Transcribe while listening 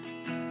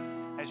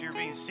As you're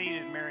being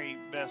seated, Mary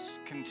Beth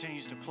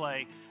continues to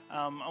play.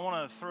 I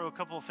want to throw a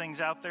couple of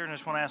things out there and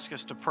just want to ask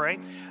us to pray.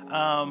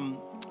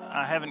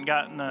 I haven't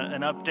gotten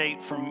an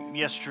update from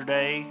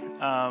yesterday.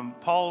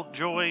 Paul,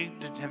 Joy,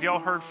 have y'all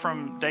heard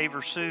from Dave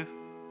or Sue?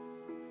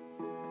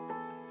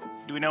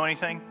 Do we know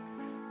anything?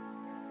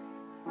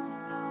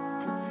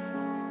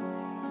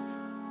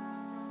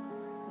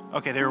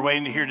 Okay, they were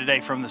waiting to hear today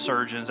from the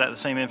surgeon. Is that the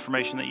same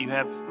information that you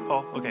have,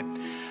 Paul? Okay.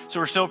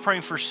 So we're still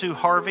praying for Sue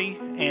Harvey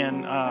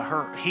and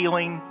her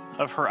healing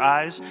of her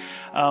eyes.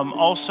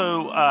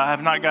 I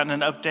have not gotten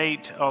an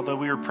update, although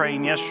we were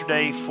praying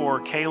yesterday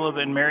for Caleb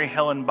and Mary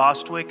Helen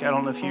Bostwick. I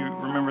don't know if you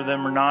remember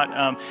them or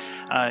not.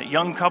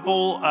 Young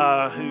couple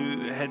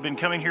who had been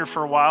coming here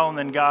for a while, and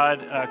then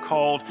God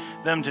called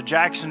them to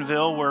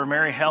Jacksonville, where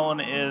Mary Helen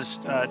is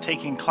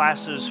taking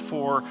classes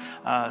for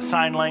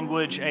sign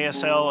language,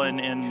 ASL, and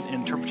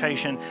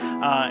interpretation.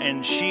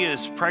 And she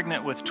is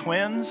pregnant with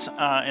twins,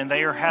 and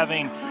they are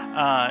having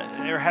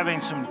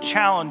some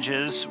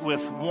challenges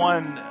with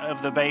one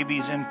of the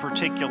babies in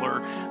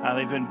particular.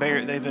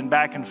 They've been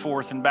back and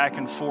forth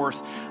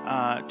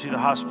to the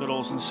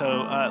hospitals, and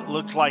so it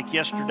looked like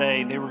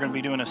yesterday they were going to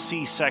be doing a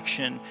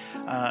C-section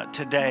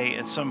today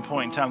at some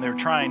point in time. They were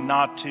trying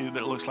not to,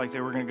 but it looks like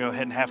they were going to go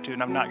ahead and have to,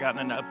 and I've not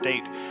gotten an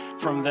update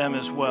from them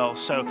as well.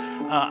 So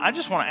I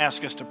just want to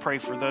ask us to pray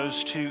for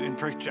those two in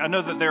particular. I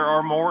know that there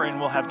are more, and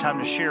we'll have time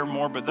to share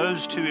more, but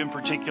those two in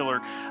particular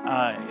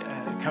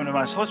come to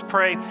mind. So let's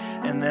pray,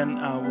 and then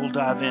we'll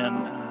dive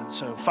in.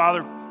 So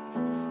Father,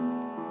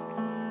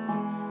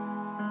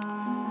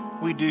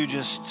 we do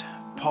just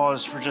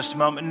pause for just a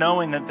moment,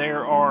 knowing that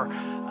there are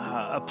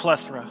a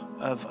plethora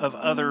of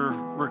other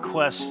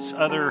requests,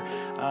 other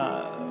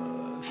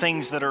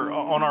things that are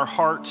on our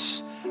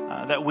hearts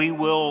that we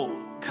will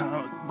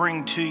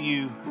bring to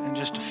you in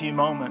just a few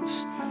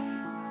moments.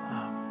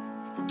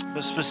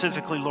 But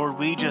specifically, Lord,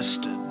 we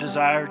just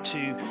desire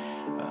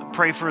to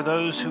pray for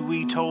those who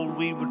we told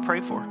we would pray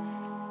for.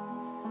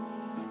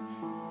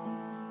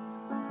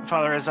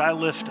 Father, as I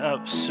lift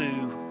up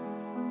Sue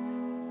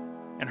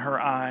and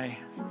her eye,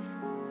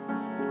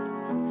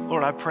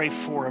 Lord, I pray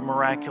for a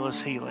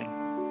miraculous healing.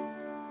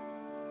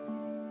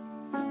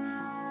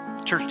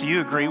 Church, do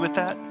you agree with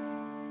that?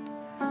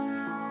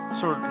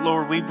 So,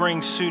 Lord, we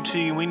bring Sue to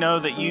you. We know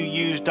that you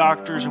use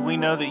doctors and we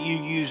know that you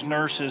use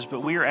nurses,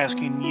 but we are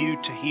asking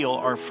you to heal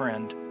our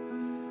friend.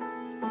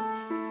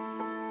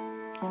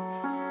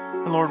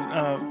 And Lord,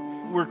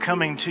 we're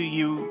coming to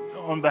you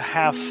on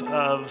behalf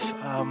of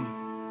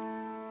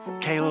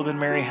Caleb and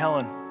Mary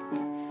Helen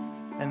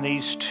and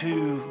these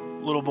two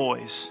little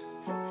boys.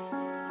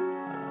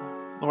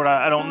 Lord,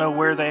 I don't know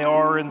where they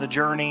are in the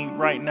journey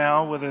right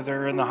now, whether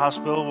they're in the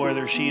hospital,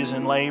 whether she is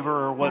in labor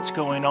or what's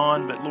going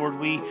on. But Lord,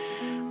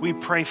 we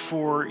pray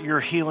for your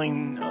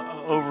healing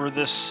over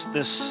this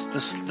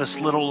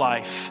little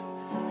life,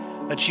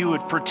 that you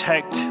would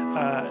protect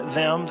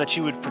them, that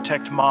you would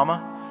protect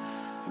Mama.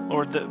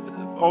 Lord,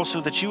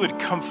 also that you would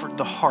comfort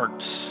the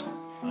hearts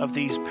of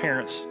these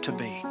parents to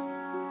be.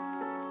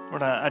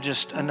 Lord, I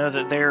know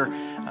that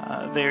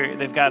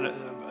they've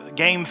got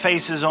game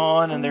faces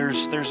on, and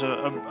there's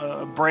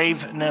a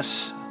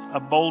braveness, a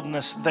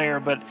boldness there,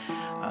 but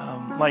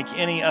like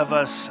any of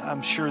us,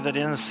 I'm sure that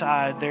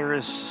inside there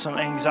is some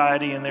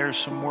anxiety and there's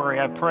some worry.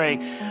 I pray,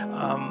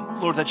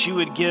 Lord, that you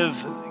would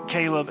give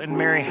Caleb and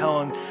Mary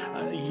Helen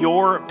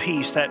your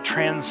peace that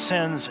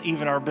transcends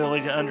even our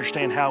ability to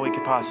understand how we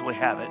could possibly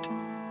have it.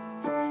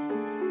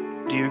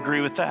 Do you agree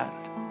with that?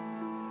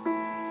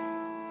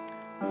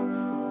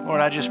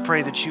 Lord, I just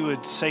pray that you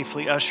would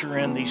safely usher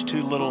in these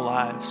two little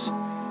lives.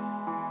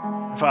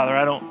 Father,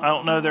 I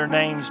don't know their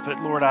names,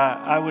 but Lord,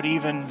 I would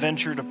even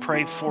venture to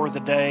pray for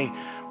the day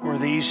where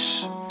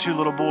these two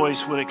little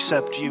boys would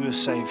accept you as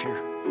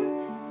Savior.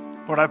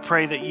 Lord, I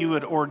pray that you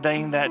would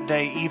ordain that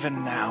day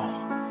even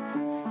now.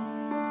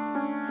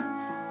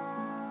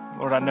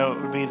 Lord, I know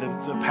it would be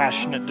the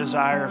passionate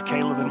desire of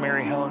Caleb and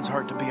Mary Helen's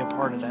heart to be a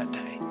part of that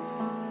day.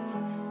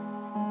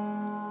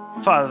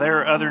 Father, there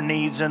are other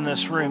needs in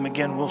this room.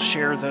 Again, we'll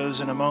share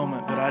those in a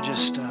moment, but I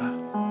just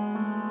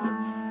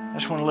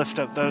want to lift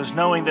up those,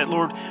 knowing that,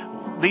 Lord,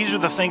 these are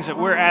the things that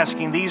we're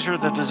asking. These are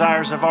the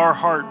desires of our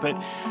heart, but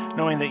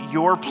knowing that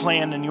your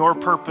plan and your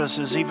purpose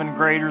is even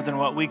greater than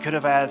what we could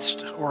have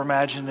asked or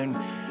imagined. And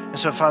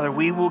so, Father,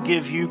 we will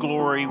give you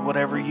glory,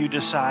 whatever you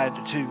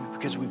decide to,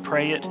 because we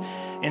pray it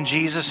in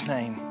Jesus'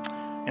 name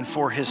and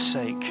for his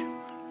sake.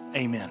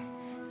 Amen.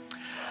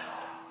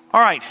 All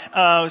right,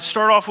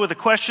 start off with a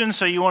question.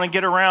 So you want to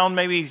get around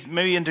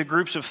maybe into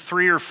groups of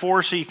 3 or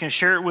 4 so you can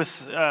share it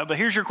with, but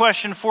here's your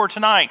question for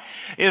tonight.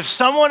 If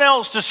someone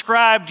else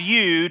described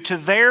you to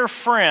their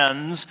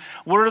friends,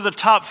 what are the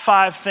top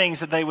 5 things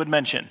that they would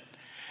mention?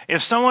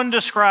 If someone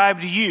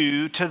described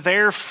you to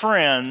their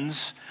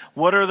friends,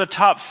 What are the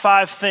top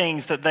 5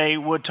 things that they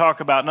would talk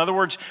about? In other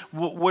words,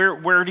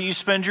 where do you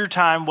spend your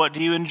time? What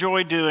do you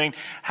enjoy doing?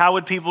 How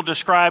would people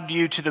describe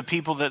you to the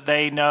people that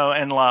they know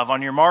and love?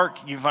 On your mark,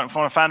 you want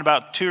to find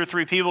about 2 or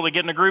 3 people to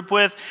get in a group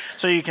with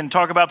so you can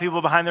talk about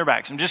people behind their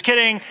backs. I'm just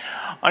kidding.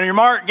 On your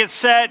mark, get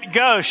set,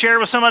 go. Share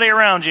with somebody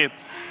around you.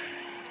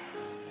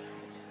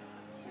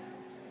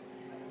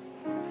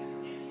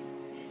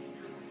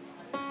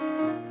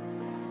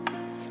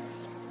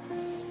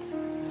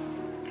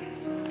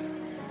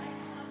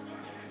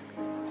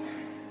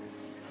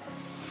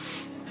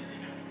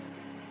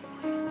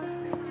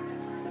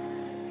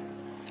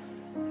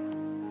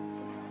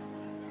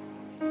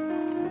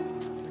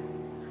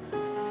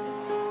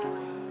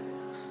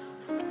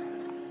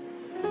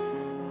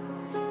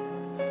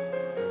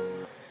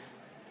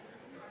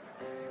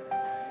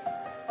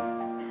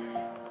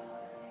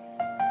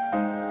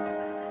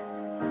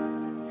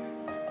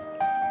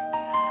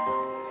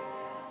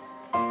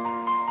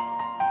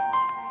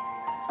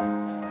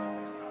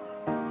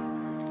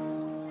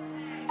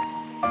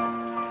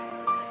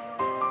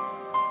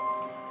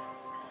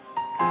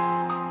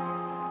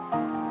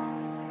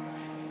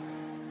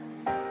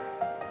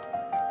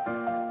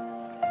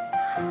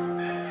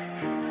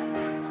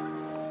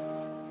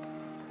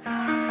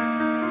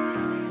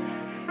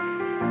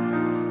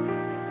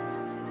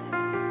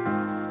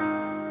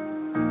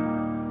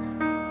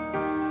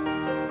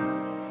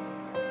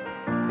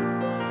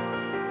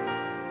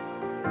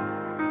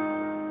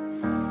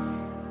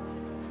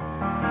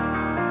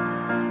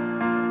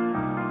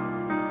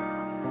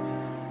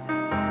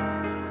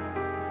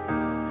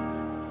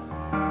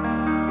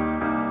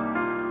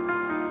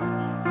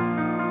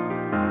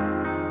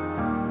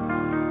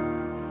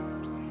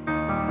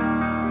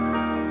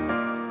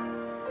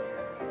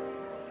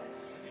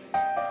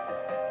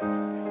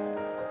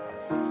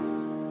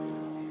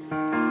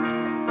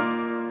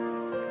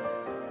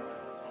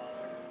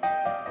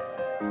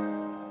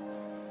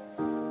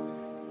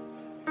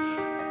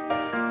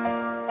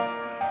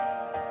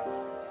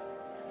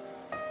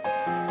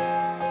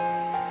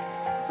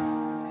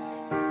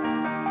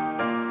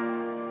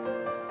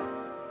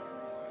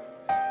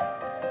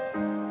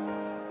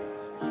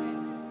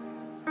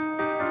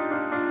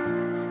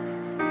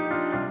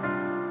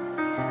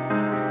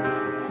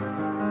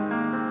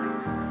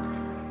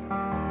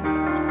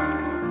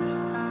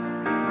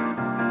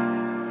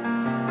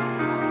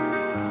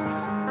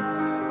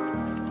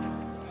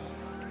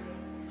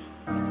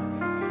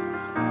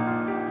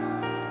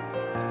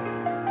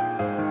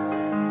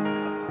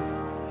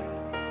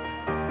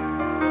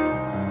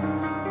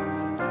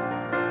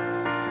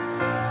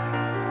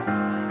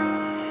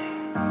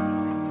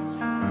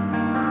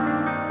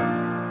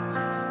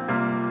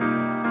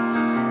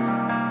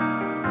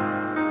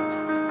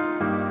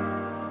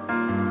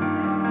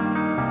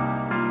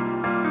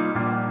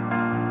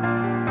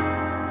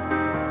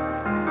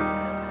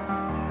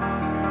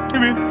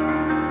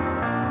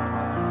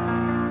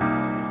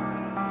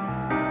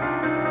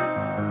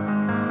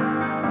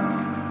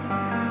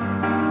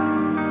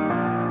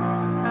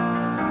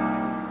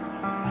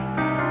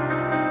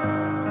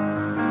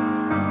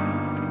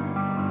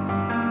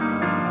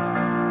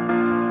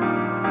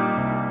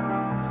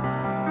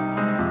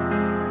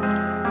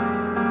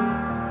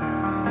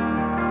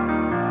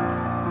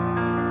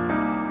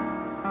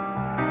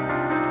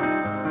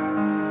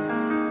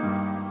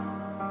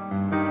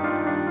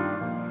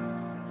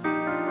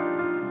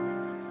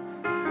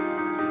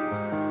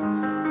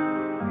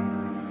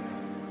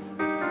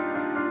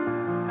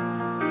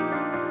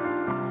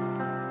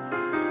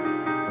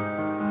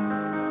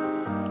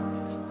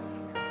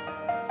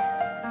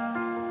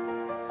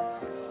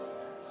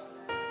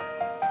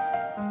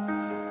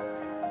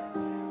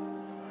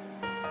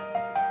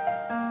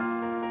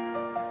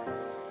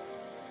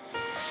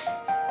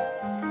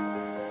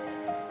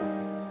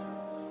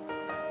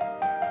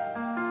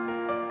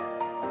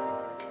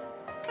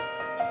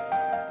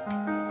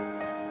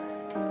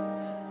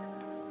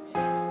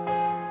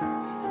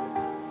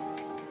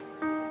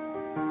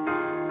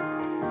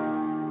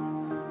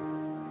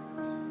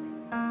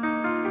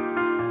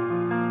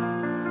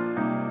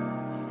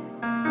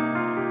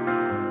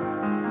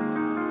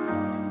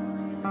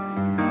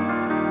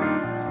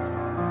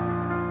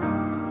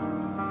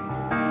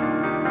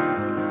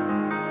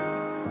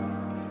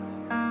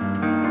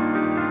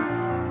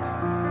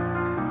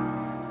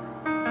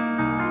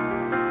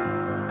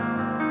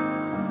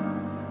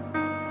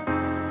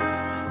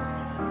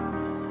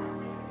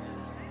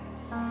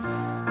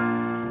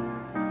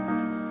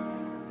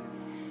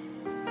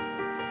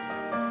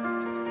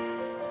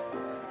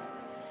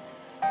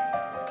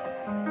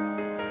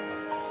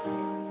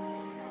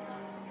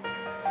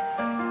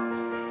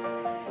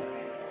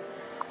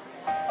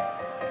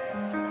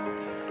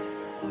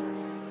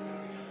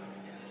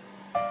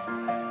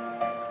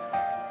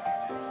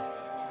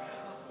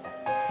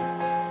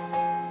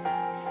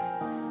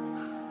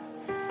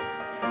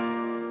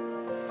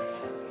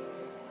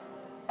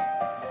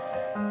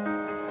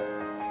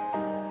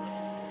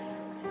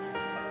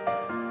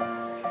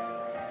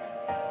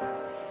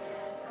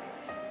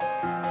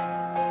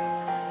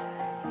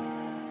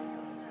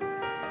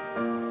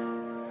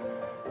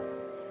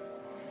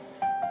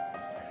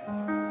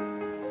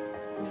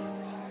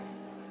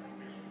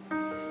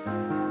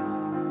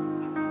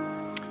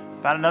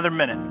 About another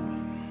minute.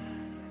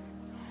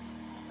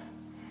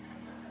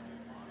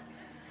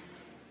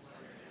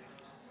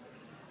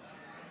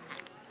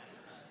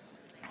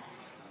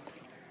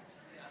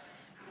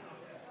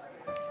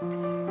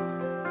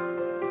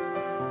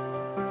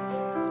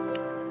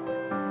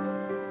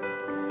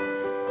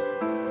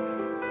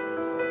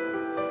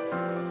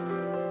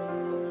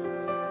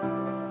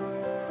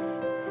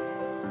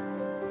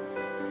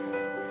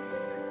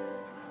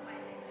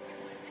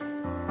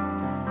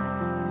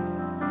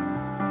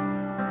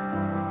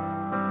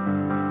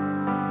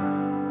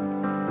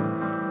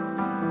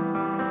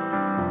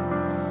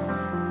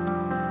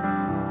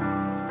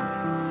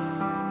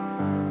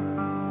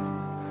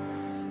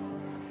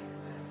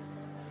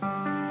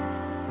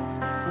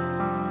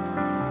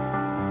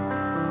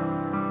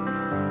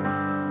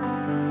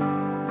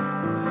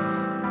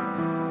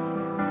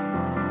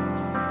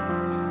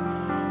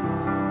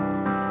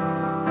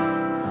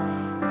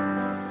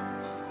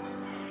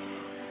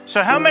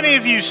 So how many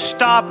of you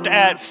stopped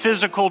at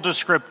physical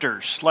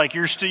descriptors? Like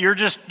you're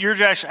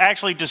just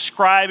actually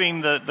describing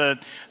the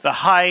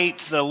height,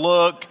 the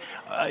look.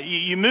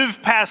 You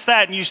move past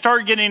that and you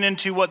start getting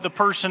into what the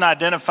person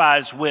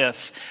identifies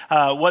with,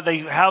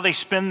 how they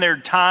spend their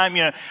time.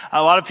 You know,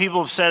 a lot of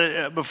people have said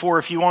it before.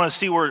 If you want to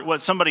see what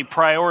somebody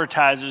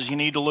prioritizes, you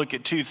need to look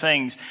at two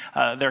things: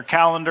 their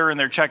calendar and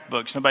their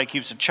checkbooks. Nobody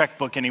keeps a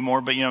checkbook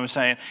anymore, but you know what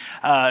I'm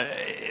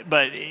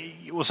saying.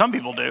 Well, some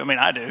people do. I mean,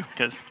 I do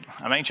because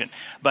I'm ancient.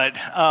 But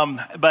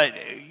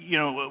you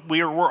know,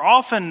 we're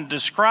often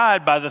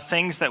described by the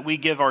things that we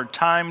give our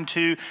time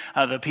to,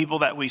 the people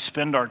that we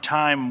spend our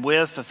time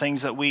with, the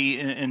things that we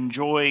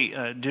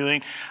enjoy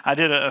doing. I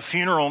did a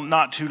funeral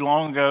not too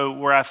long ago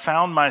where I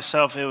found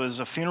myself. It was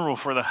a funeral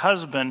for the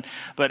husband,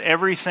 but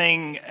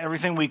everything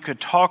we could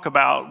talk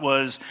about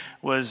was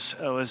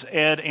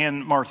Ed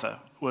and Martha.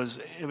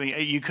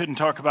 You couldn't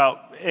talk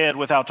about Ed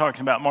without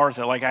talking about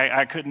Martha. Like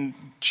I couldn't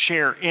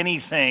share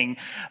anything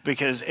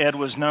because Ed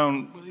was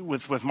known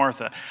with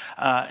Martha,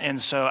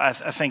 and so I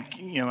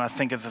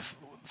think of the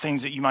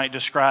things that you might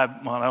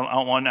describe. Well, I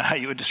don't want to know how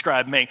you would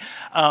describe me.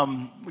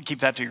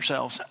 Keep that to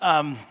yourselves.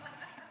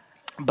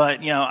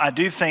 But, you know, I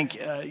do think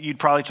you'd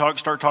probably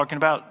start talking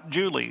about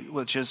Julie,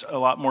 which is a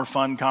lot more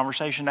fun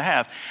conversation to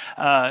have.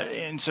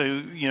 And so,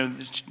 you know,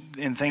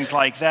 and things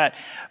like that.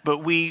 But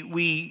we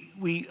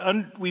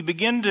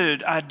begin to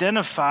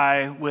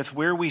identify with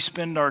where we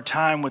spend our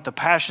time, with the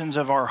passions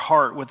of our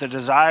heart, with the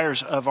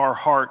desires of our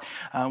heart,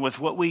 with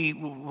what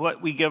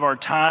we give our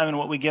time and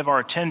what we give our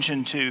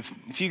attention to.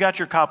 If you got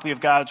your copy of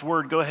God's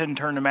Word, go ahead and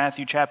turn to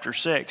Matthew chapter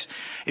 6.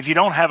 If you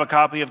don't have a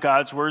copy of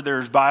God's Word,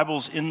 there's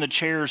Bibles in the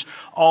chairs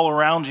all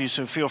around you,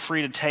 so feel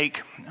free to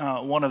take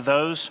one of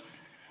those.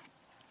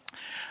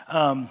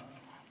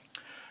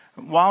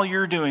 While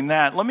you're doing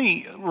that, let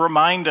me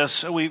remind us,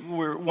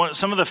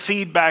 some of the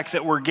feedback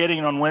that we're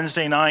getting on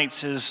Wednesday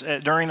nights is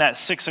during that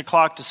 6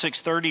 o'clock to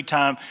 6:30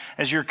 time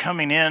as you're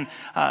coming in,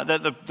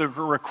 that the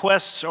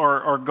requests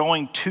are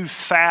going too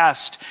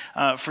fast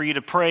for you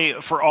to pray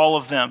for all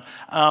of them.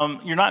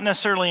 You're not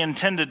necessarily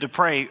intended to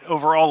pray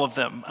over all of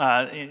them.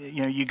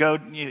 You go,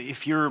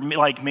 if you're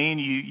like me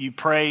and you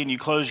pray and you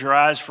close your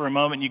eyes for a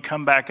moment and you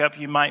come back up,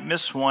 you might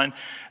miss one.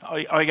 All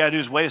you got to do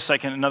is wait a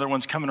second, another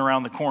one's coming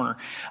around the corner.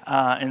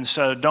 And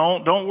so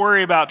don't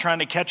worry about trying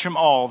to catch them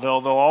all.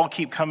 They'll all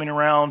keep coming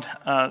around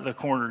the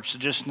corners. So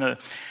just know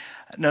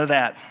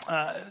that.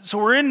 So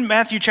we're in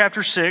Matthew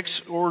chapter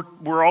 6, or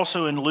we're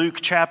also in Luke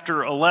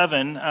chapter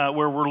 11,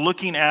 where we're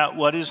looking at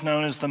what is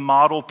known as the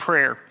model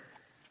prayer.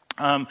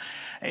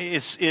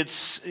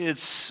 It's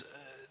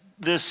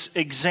this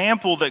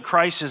example that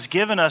Christ has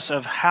given us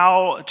of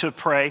how to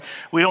pray.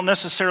 We don't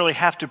necessarily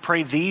have to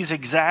pray these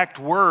exact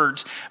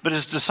words, but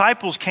his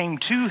disciples came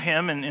to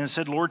him and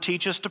said, Lord,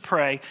 teach us to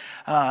pray.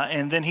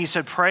 And then he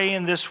said, pray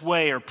in this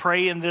way or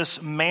pray in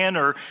this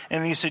manner.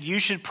 And he said, you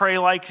should pray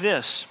like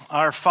this.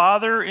 Our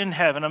Father in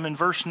heaven, I'm in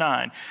verse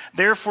 9.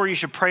 Therefore you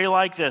should pray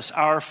like this.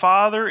 Our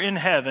Father in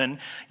heaven,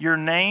 your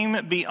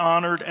name be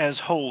honored as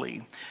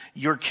holy.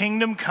 Your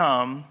kingdom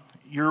come,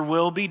 your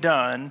will be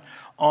done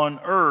on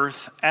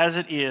earth as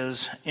it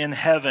is in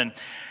heaven.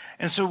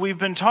 And so we've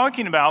been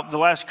talking about, the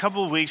last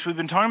couple of weeks, we've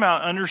been talking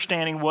about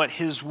understanding what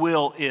his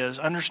will is,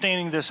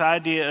 understanding this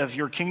idea of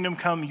your kingdom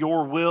come,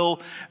 your will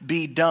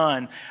be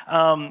done.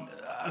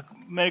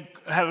 I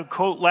had a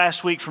quote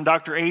last week from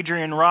Dr.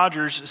 Adrian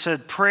Rogers. It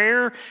said,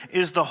 prayer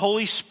is the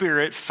Holy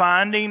Spirit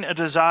finding a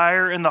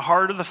desire in the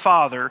heart of the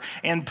Father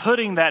and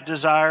putting that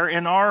desire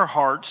in our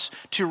hearts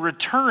to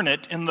return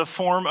it in the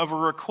form of a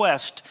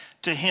request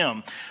to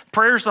him.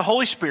 Prayer is the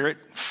Holy Spirit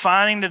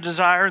finding a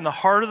desire in the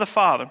heart of the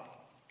Father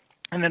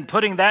and then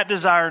putting that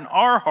desire in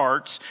our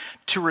hearts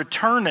to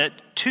return it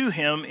to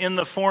him in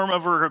the form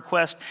of a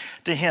request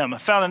to him. I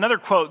found another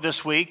quote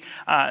this week.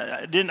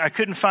 I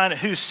couldn't find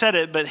who said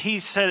it, but he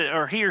said it,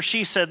 or he or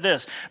she said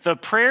this: the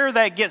prayer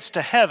that gets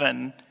to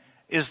heaven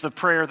is the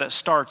prayer that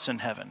starts in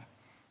heaven.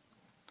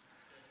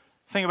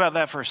 Think about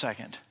that for a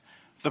second.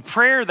 The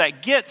prayer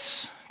that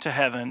gets to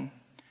heaven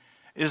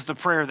is the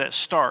prayer that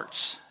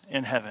starts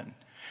in heaven.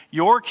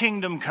 Your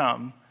kingdom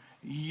come,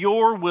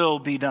 your will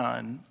be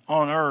done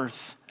on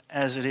earth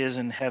as it is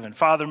in heaven.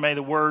 Father, may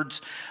the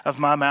words of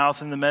my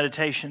mouth and the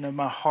meditation of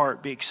my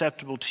heart be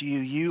acceptable to you.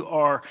 You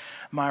are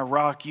my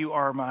rock. You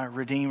are my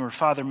redeemer.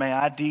 Father, may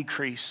I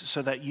decrease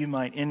so that you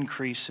might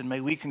increase. And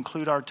may we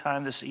conclude our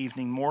time this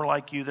evening more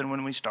like you than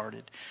when we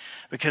started,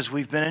 because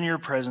we've been in your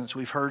presence,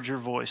 we've heard your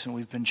voice, and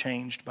we've been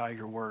changed by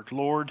your word.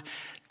 Lord,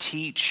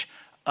 teach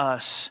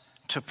us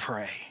to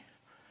pray.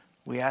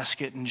 We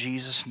ask it in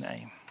Jesus'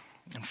 name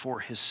and for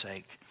his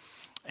sake.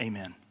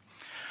 Amen.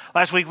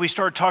 Last week we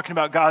started talking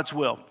about God's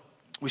will.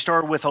 We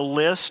started with a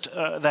list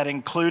that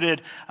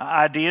included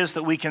ideas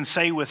that we can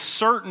say with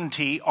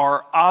certainty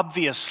are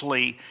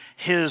obviously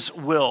his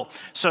will.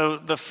 So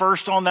the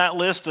first on that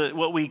list,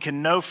 what we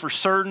can know for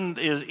certain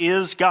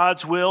is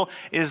God's will,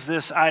 is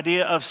this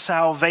idea of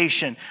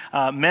salvation.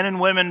 Men and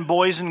women,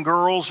 boys and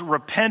girls,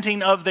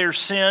 repenting of their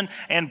sin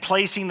and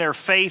placing their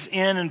faith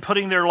in and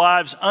putting their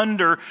lives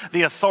under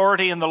the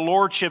authority and the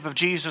lordship of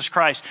Jesus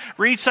Christ.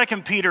 Read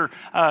 2 Peter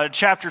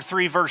chapter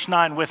 3, verse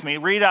 9 with me.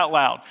 Read out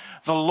loud.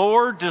 The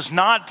Lord does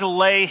not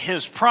delay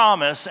his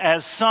promise,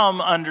 as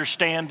some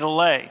understand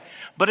delay,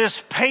 but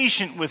is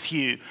patient with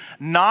you,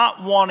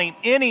 not wanting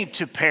any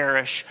to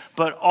perish,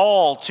 but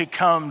all to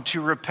come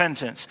to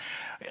repentance.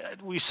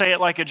 We say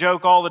it like a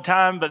joke all the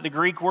time, but the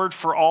Greek word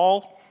for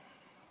all,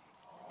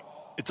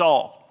 it's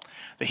all.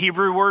 The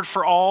Hebrew word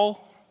for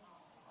all,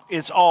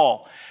 it's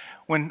all.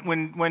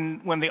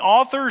 When the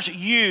authors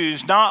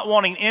use not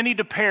wanting any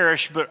to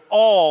perish, but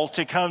all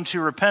to come to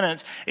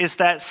repentance, it's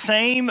that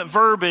same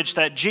verbiage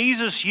that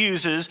Jesus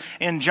uses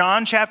in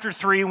John chapter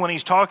 3 when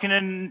he's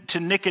talking to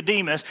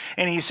Nicodemus,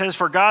 and he says,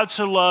 for God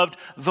so loved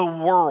the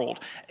world.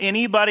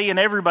 Anybody and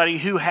everybody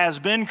who has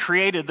been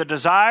created, the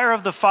desire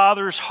of the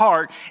Father's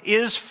heart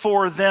is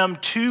for them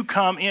to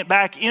come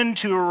back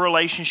into a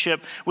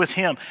relationship with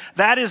him.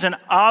 That is an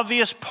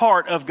obvious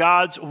part of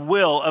God's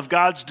will, of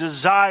God's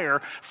desire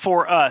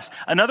for us.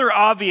 Another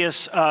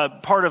obvious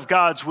part of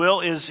God's will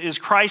is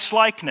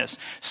Christ-likeness,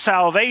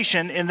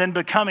 salvation, and then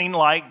becoming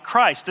like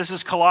Christ. This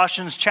is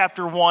Colossians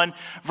chapter 1,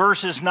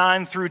 verses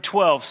 9 through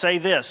 12. Say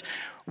this: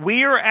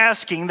 we are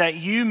asking that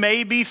you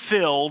may be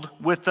filled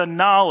with the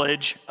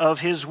knowledge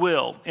of his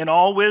will in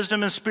all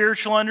wisdom and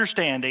spiritual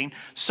understanding,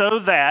 so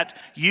that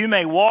you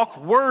may walk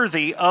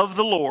worthy of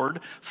the Lord,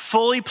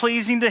 fully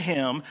pleasing to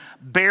him,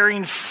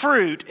 bearing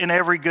fruit in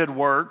every good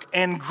work,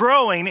 and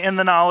growing in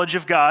the knowledge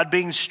of God,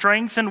 being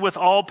strengthened with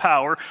all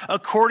power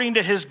according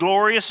to his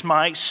glorious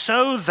might,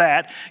 so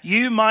that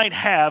you might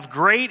have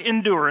great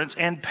endurance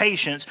and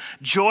patience,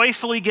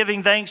 joyfully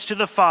giving thanks to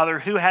the Father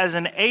who has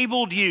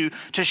enabled you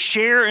to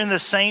share in the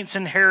saints'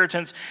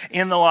 inheritance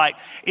in the light.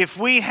 If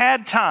we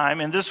had time,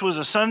 and this was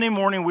a Sunday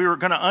morning, we were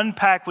going to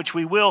unpack, which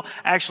we will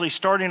actually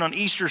starting on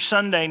Easter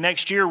Sunday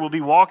next year, we'll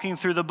be walking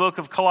through the book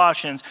of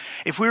Colossians.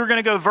 If we were going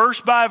to go verse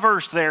by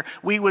verse there,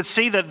 we would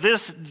see that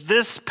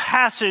this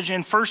passage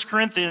in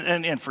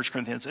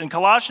in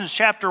Colossians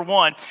chapter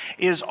 1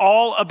 is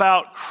all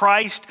about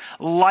Christ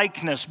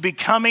likeness,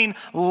 becoming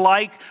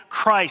like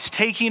Christ,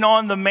 taking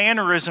on the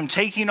mannerism,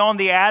 taking on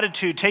the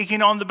attitude,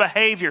 taking on the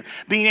behavior,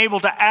 being able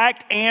to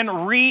act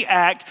and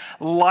react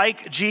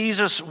like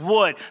Jesus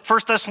would. 1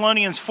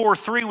 Thessalonians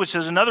 4:3, which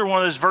is another one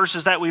of those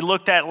verses that we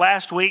looked at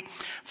last week,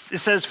 it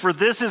says, for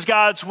this is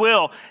God's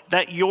will,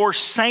 that your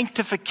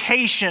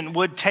sanctification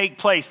would take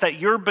place, that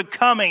you're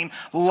becoming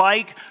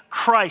like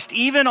Christ.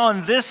 Even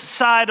on this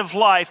side of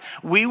life,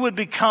 we would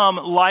become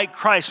like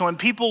Christ. So when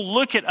people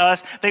look at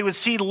us, they would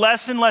see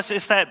less and less.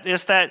 It's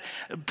that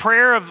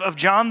prayer of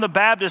John the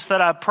Baptist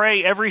that I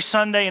pray every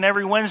Sunday and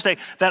every Wednesday,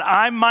 that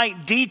I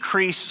might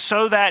decrease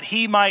so that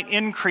he might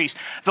increase.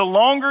 The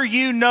longer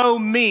you know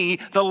me,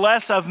 the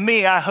less of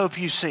me I hope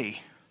you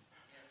see.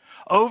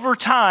 Over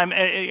time,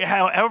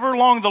 however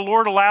long the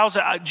Lord allows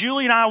it,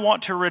 Julie and I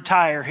want to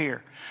retire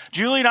here.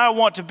 Julie and I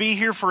want to be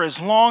here for as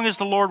long as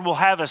the Lord will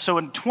have us. So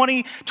in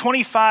 20,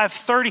 25,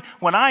 30,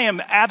 when I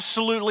am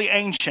absolutely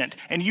ancient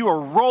and you are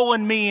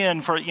rolling me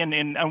in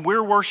and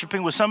we're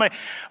worshiping with somebody,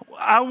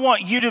 I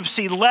want you to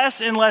see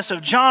less and less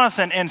of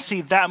Jonathan and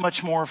see that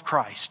much more of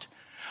Christ.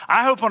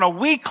 I hope on a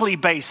weekly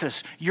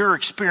basis you're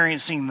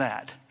experiencing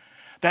that.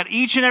 That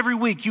each and every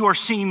week you are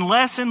seeing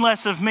less and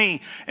less of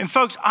me. And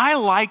folks, I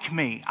like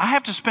me. I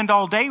have to spend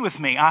all day with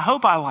me. I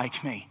hope I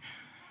like me.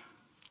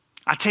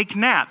 I take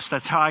naps.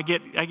 That's how I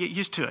get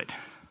used to it.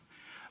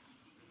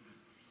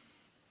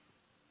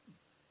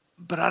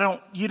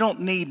 But you don't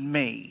need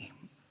me.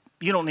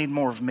 You don't need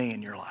more of me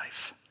in your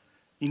life.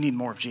 You need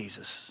more of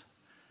Jesus.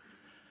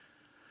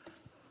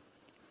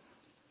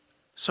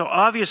 So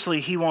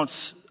obviously he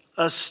wants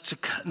us to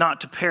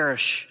not to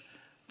perish,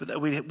 but that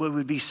we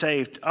would be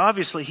saved.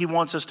 Obviously, he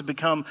wants us to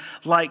become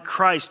like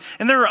Christ.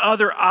 And there are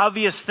other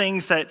obvious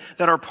things that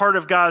are part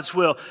of God's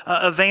will.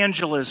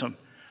 Evangelism.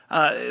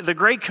 The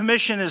Great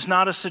Commission is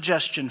not a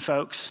suggestion,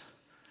 folks.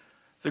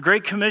 The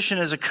Great Commission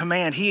is a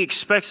command. He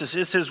expects us.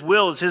 It's his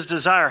will. It's his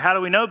desire. How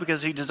do we know?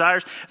 Because he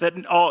desires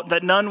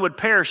that none would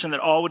perish and that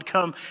all would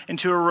come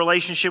into a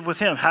relationship with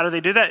him. How do they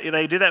do that?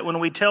 They do that when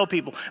we tell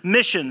people.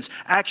 Missions,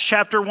 Acts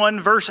chapter 1,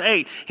 verse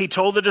 8. He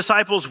told the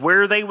disciples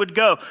where they would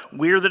go.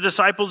 We're the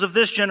disciples of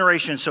this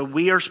generation, so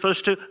we are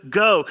supposed to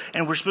go,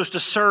 and we're supposed to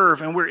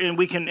serve, and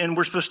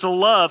we're supposed to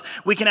love.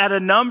 We can add a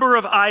number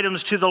of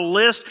items to the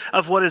list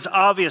of what is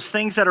obvious,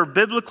 things that are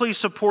biblically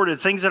supported,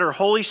 things that are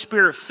Holy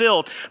Spirit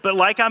filled. But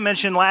like I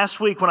mentioned last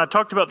week when I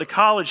talked about the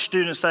college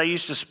students that I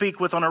used to speak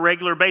with on a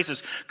regular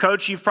basis.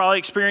 Coach, you've probably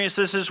experienced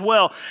this as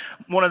well.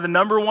 One of the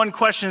number one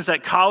questions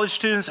that college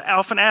students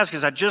often ask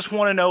is, I just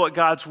want to know what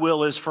God's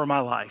will is for my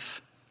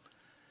life.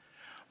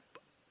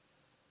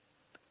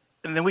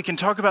 And then we can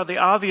talk about the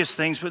obvious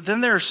things, but then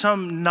there are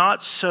some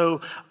not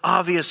so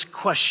obvious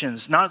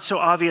questions, not so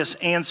obvious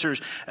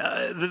answers.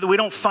 We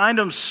don't find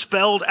them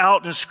spelled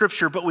out in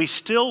Scripture, but we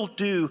still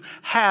do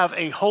have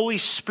a Holy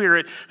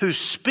Spirit who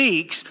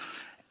speaks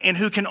and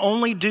who can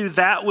only do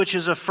that which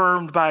is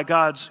affirmed by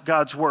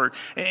God's word.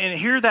 And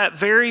hear that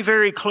very,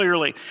 very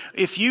clearly.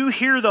 If you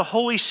hear the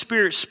Holy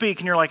Spirit speak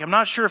and you're like, I'm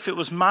not sure if it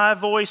was my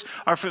voice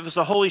or if it was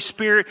the Holy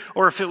Spirit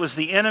or if it was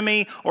the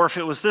enemy or if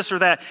it was this or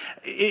that.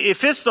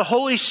 If it's the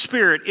Holy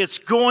Spirit, it's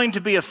going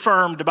to be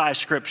affirmed by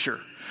Scripture.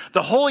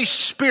 The Holy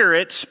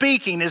Spirit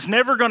speaking is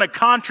never going to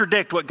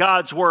contradict what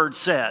God's word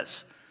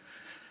says.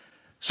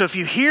 So if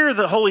you hear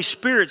the Holy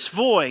Spirit's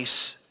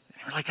voice,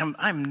 you're like, I'm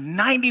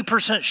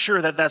 90%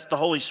 sure that that's the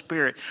Holy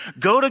Spirit.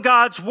 Go to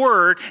God's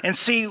word and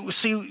see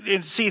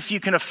if you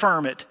can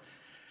affirm it.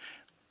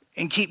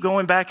 And keep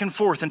going back and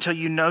forth until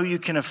you know you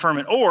can affirm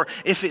it. Or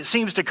if it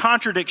seems to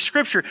contradict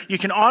Scripture, you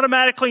can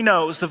automatically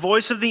know it was the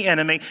voice of the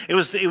enemy. It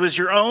was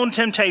your own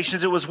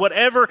temptations. It was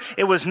whatever.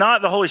 It was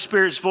not the Holy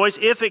Spirit's voice.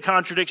 If it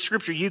contradicts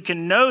Scripture, you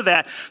can know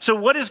that. So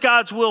what is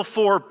God's will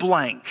for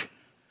blank?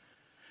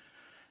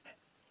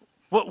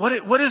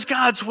 What is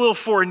God's will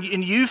for?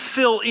 And you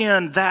fill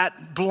in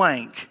that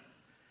blank.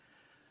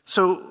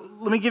 So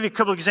let me give you a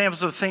couple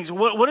examples of things.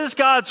 What is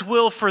God's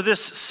will for this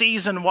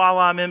season while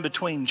I'm in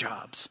between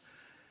jobs?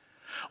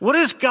 What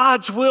is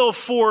God's will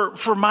for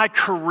my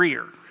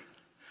career?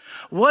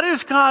 What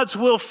is God's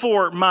will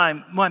for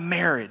my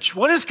marriage?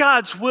 What is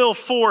God's will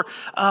for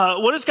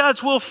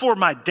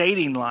my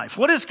dating life?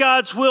 What is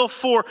God's will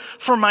for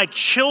my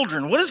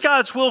children? What is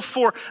God's will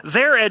for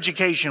their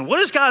education?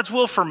 What is God's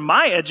will for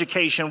my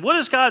education? What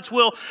is God's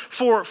will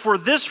for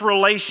this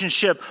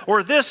relationship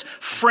or this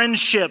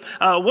friendship?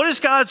 What is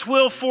God's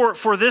will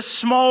for this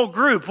small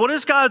group? What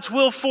is God's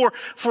will for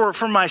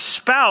my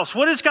spouse?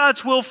 What is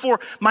God's will for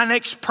my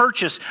next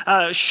purchase?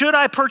 Should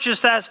I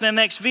purchase that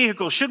next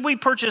vehicle? Should we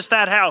purchase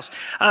that house?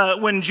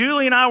 When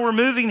Julie and I were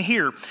moving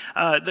here,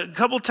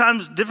 different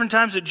times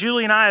that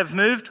Julie and I have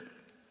moved,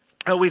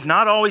 we've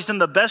not always done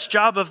the best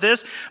job of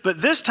this,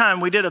 but this time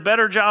we did a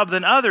better job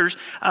than others.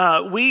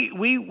 We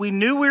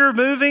knew we were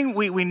moving.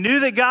 We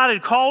knew that God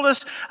had called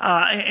us,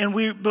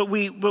 but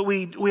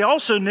we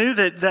also knew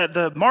that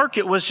the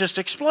market was just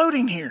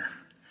exploding here,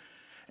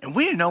 and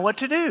we didn't know what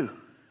to do.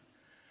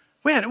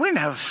 We didn't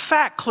have a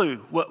fat clue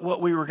what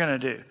we were going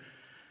to do.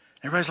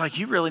 Everybody's like,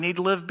 you really need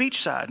to live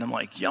beachside. And I'm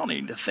like, y'all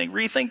need to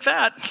rethink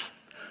that.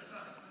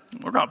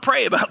 We're going to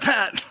pray about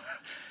that.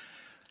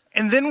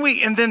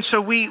 So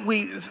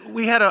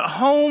we had a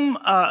home,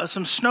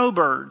 some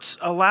snowbirds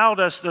allowed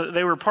us,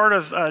 they were part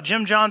of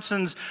Jim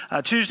Johnson's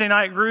Tuesday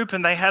night group,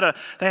 and they had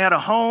a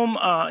home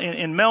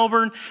in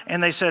Melbourne,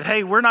 and they said,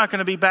 hey, we're not going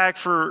to be back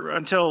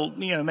until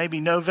maybe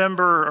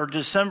November or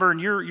December,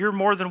 and you're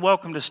more than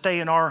welcome to stay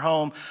in our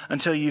home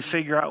until you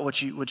figure out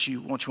what you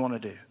want to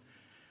do.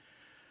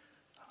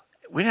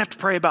 We didn't have to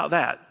pray about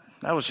that.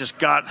 That was just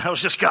God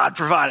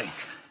providing.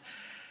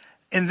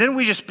 And then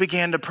we just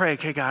began to pray,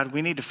 okay, God,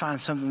 we need to find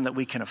something that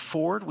we can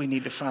afford. We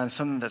need to find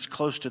something that's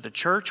close to the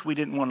church. We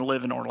didn't want to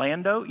live in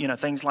Orlando,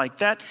 things like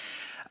that.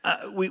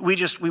 We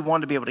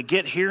wanted to be able to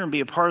get here and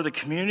be a part of the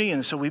community.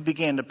 And so we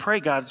began to pray,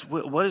 God,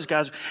 what is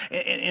God's,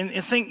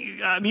 and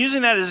think, I'm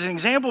using that as an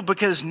example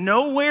because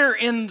nowhere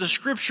in the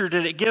Scripture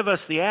did it give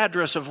us the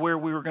address of where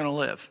we were going to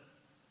live.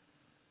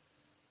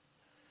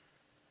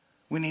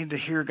 We needed to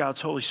hear God's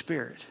Holy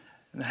Spirit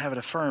and have it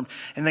affirmed.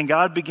 And then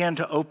God began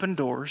to open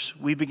doors.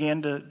 We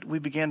began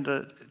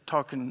to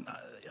talk, and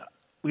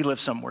we live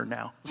somewhere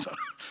now. So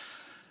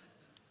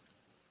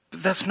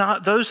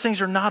those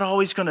things are not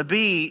always going to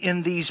be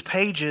in these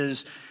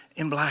pages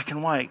in black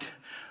and white.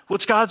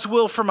 What's God's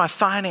will for my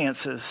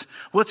finances?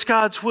 What's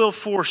God's will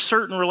for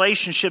certain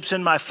relationships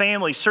in my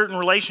family, certain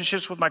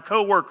relationships with my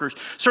coworkers,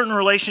 certain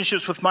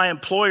relationships with my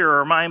employer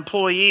or my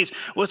employees?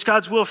 What's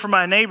God's will for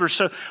my neighbors?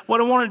 So what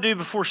I want to do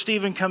before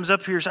Stephen comes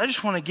up here is I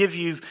just want to give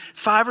you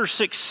 5 or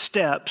 6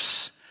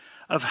 steps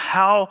of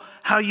how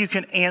you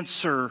can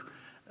answer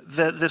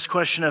this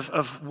question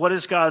of what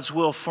is God's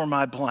will for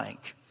my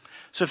blank.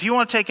 So if you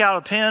want to take out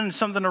a pen,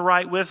 something to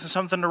write with and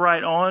something to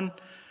write on,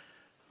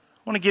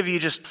 I want to give you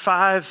just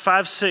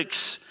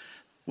 6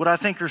 what I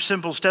think are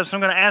simple steps. I'm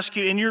going to ask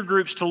you in your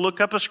groups to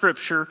look up a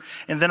scripture,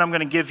 and then I'm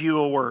going to give you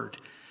a word.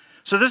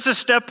 So this is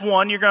step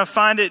one. You're going to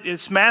find it.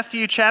 It's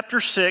Matthew chapter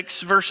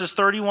 6, verses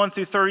 31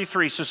 through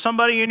 33. So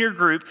somebody in your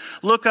group,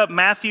 look up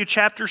Matthew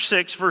chapter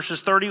 6, verses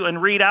 30,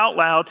 and read out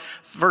loud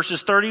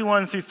verses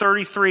 31 through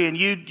 33, and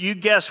you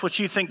guess what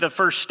you think the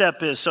first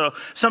step is. So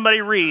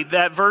somebody read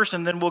that verse,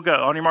 and then we'll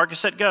go. On your mark, get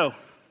set, go.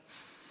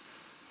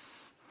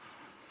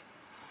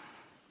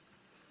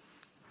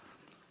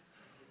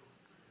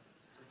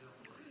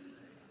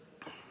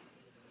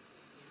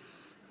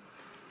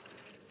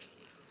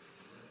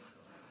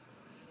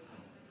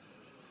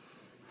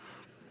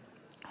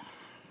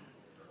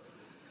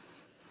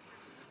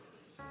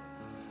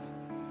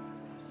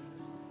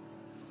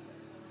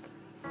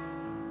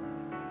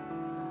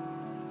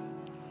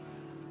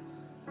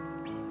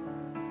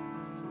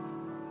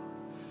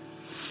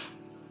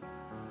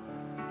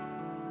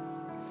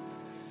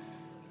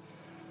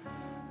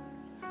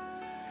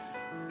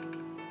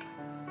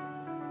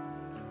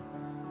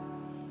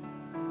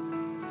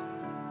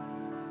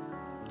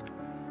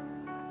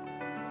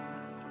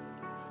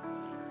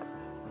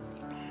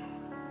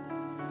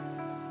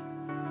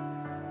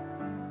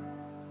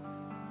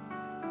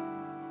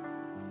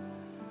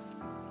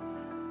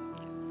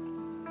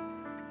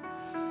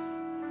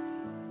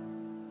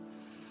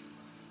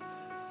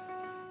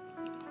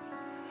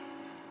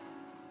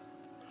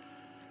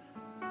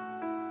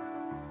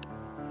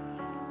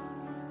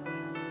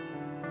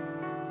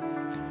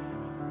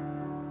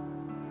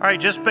 All right,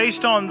 just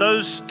based on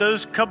those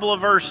couple of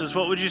verses,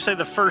 what would you say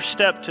the first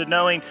step to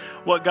knowing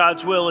what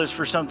God's will is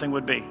for something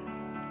would be?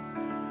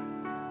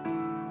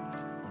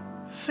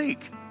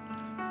 Seek.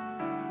 You're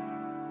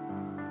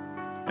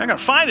not going to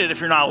find it if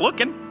you're not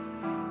looking.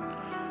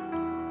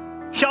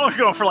 Y'all are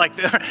going for like,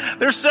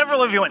 there's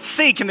several of you went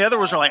seek, and the other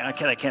ones are like,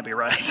 okay, that can't be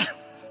right.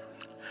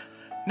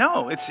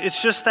 No,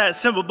 it's just that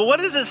simple. But what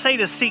does it say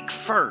to seek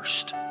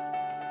first?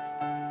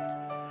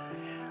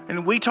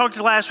 And we talked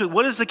last week,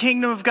 what does the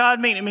kingdom of God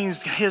mean? It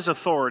means his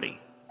authority.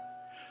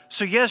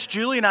 So yes,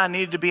 Julie and I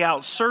needed to be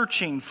out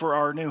searching for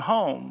our new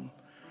home,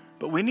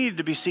 but we needed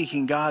to be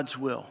seeking God's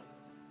will.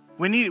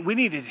 We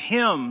needed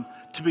him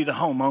to be the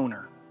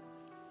homeowner.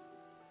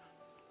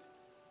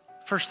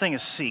 First thing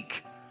is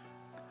seek.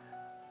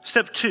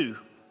 Step 2,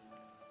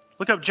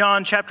 look up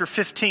John chapter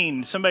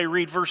 15. Somebody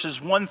read verses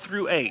 1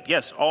 through 8.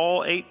 Yes,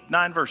 all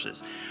 9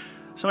 verses.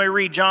 Somebody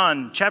read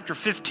John chapter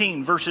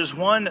 15, verses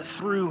 1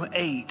 through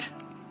 8.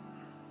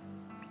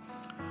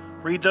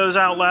 Read those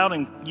out loud,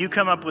 and you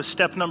come up with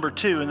step number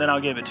 2, and then I'll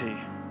give it to you.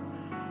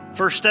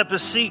 First step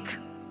is seek.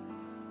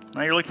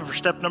 Now you're looking for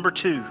step number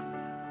 2.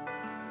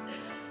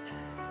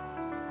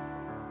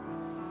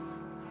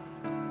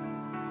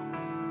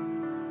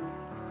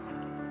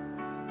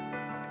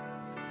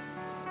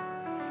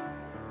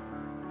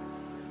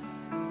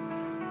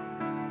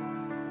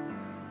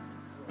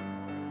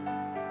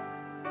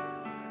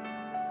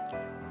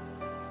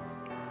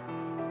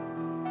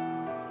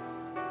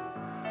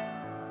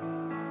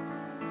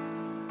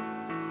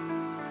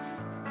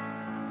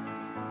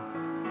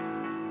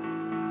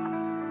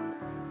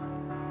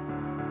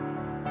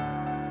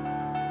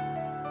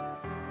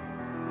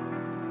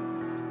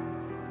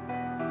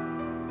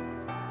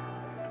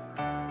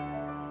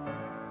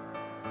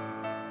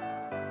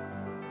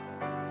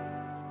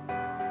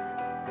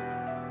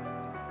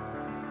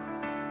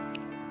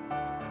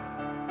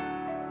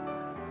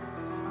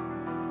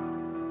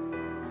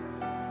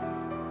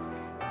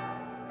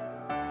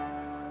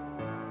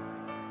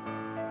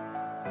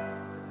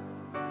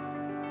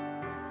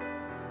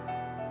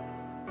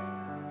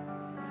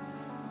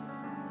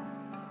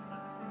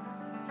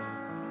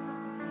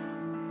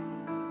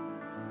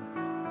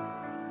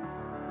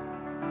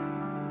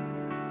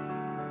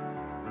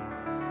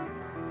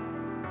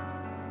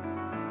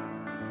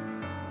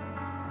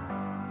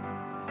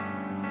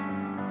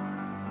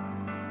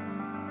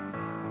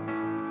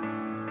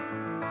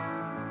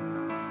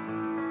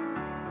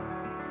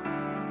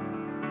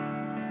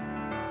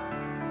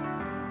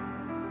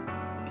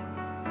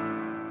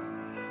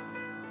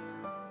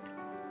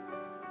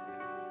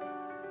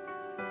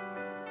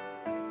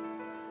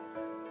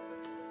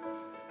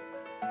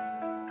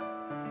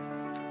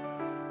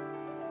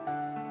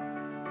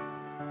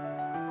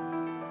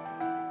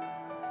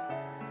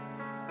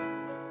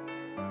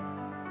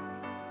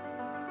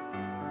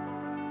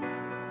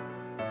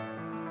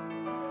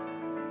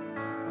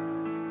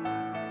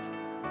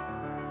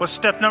 What's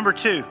step number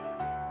 2?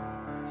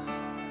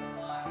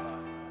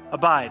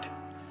 Abide.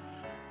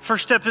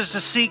 First step is to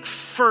seek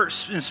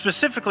first, and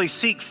specifically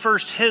seek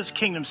first his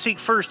kingdom. Seek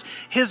first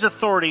his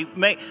authority.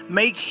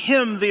 Make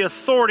him the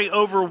authority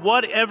over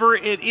whatever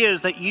it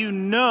is that you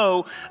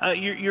know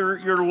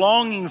you're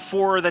longing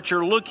for, that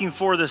you're looking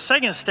for. The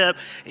second step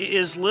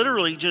is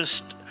literally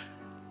just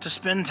to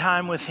spend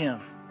time with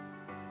him.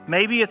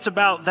 Maybe it's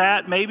about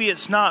that, maybe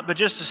it's not, but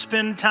just to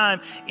spend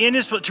time in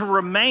his, to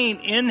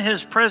remain in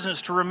his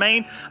presence, to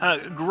remain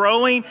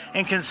growing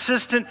and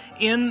consistent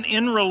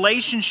in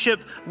relationship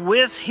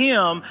with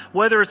him,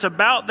 whether it's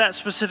about that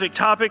specific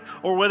topic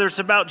or whether it's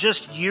about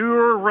just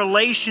your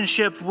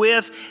relationship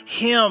with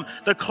him.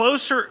 The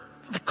closer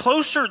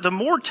the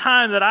more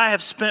time that I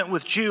have spent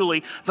with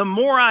Julie, the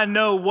more I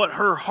know what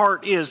her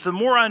heart is, the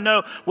more I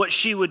know what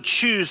she would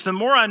choose, the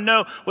more I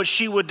know what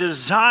she would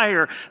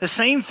desire. The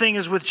same thing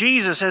is with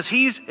Jesus.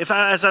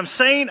 As I'm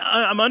saying,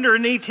 I'm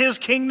underneath his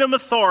kingdom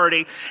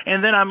authority,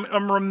 and then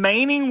I'm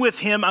remaining with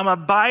him, I'm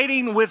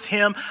abiding with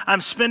him,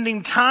 I'm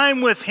spending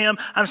time with him,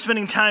 I'm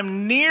spending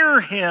time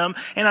near him,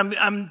 and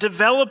I'm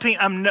developing,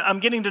 I'm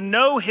getting to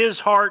know his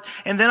heart,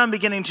 and then I'm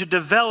beginning to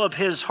develop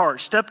his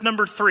heart. Step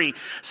number 3,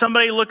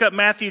 somebody look up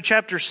Matthew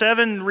chapter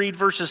 7, read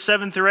verses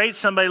 7 through 8.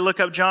 Somebody look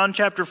up John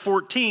chapter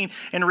 14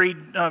 and read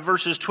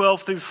verses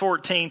 12 through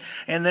 14,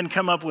 and then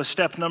come up with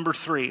step number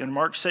 3. And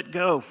mark, set,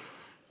 go.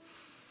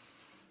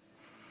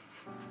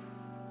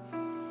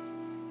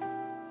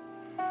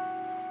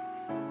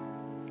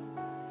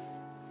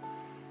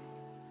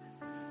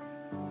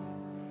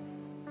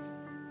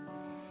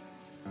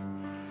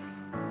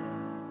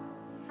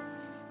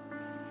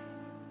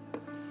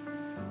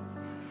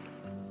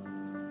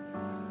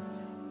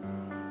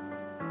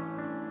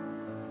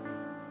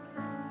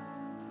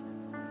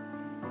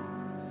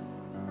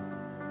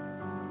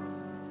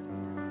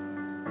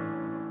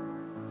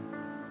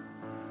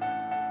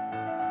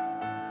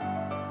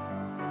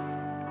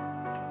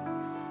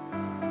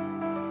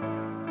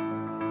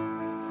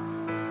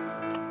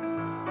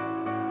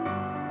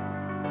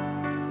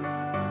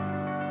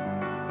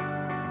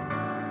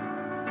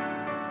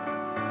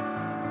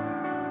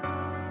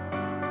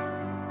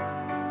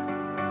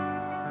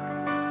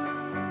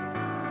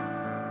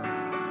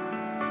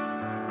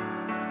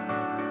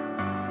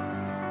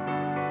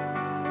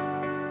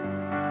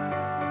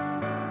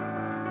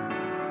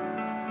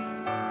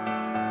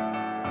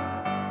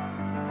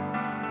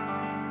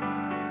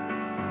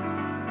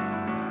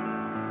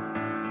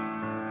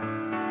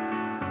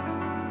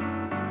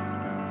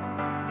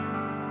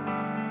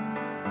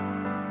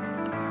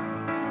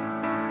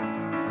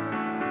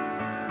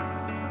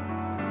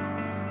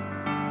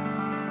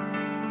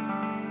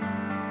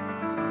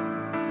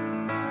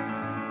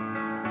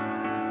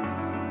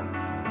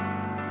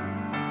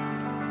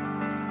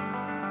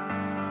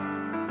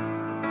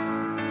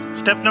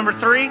 Step number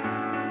 3,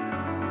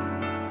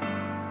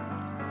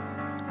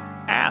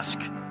 ask.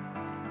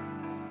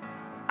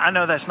 I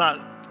know that's not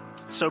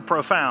so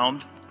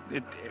profound.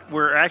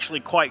 We're actually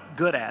quite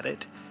good at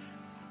it.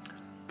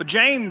 But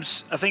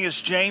James, I think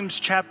it's James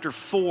chapter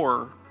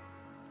 4,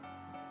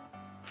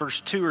 verse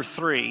 2 or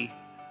 3,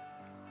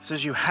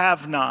 says you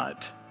have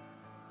not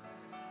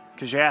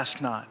because you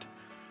ask not.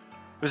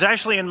 It was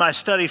actually in my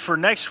study for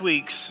next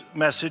week's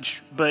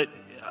message, but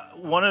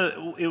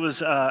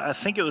I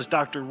think it was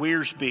Dr.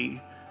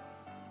 Wearsby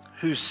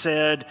who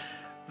said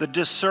the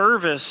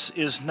disservice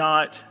is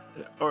not,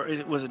 or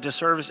was it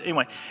disservice?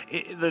 Anyway,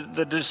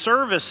 the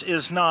disservice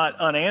is not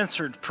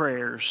unanswered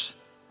prayers.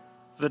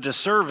 The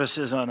disservice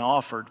is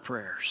unoffered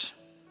prayers.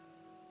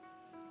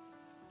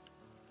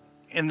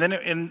 And then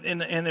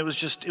it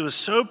was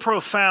so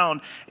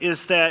profound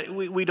is that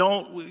we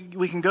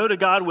can go to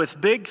God with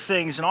big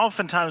things, and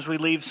oftentimes we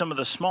leave some of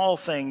the small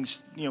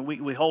things,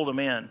 we hold them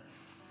in.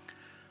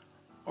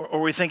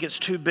 Or we think it's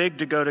too big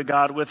to go to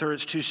God with, or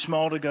it's too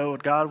small to go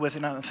to God with.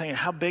 And I'm thinking,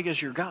 how big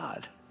is your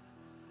God?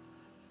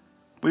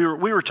 We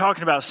were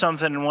talking about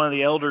something in one of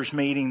the elders'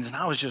 meetings, and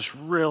I was just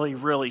really,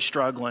 really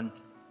struggling.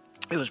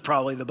 It was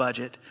probably the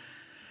budget,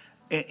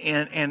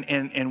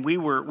 and we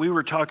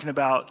were talking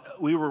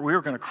about we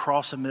were going to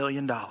cross $1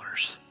 million.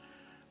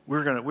 We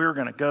were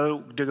going to go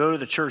to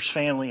the church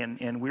family,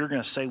 and we were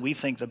going to say we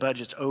think the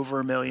budget's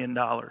over $1 million.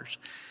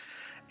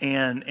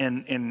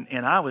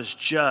 And I was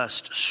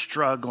just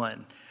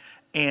struggling,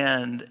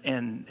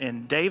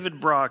 and David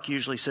Brock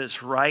usually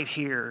sits right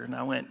here, and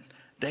I went,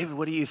 David,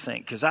 what do you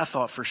think? Because I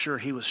thought for sure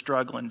he was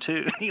struggling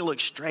too. He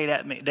looked straight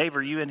at me. Dave,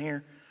 are you in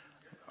here?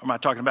 Or am I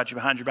talking about you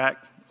behind your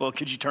back? Well,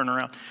 could you turn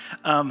around?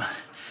 And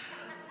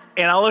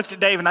I looked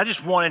at Dave, and I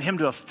just wanted him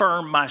to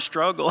affirm my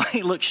struggle.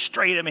 He looked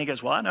straight at me. He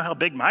goes, well, I know how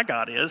big my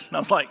God is. And I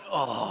was like,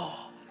 oh.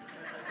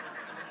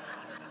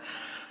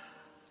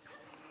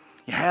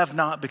 You have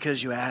not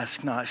because you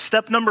ask not.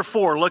 Step number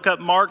 4, look up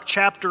Mark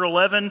chapter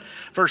 11,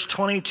 verse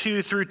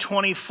 22 through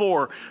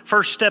 24.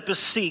 First step is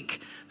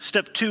seek.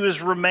 Step 2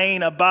 is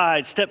remain,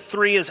 abide. Step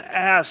 3 is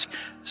ask.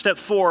 Step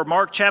 4,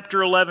 Mark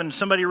chapter 11.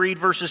 Somebody read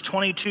verses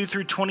 22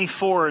 through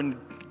 24 and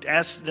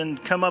ask, then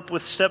come up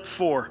with step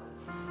 4.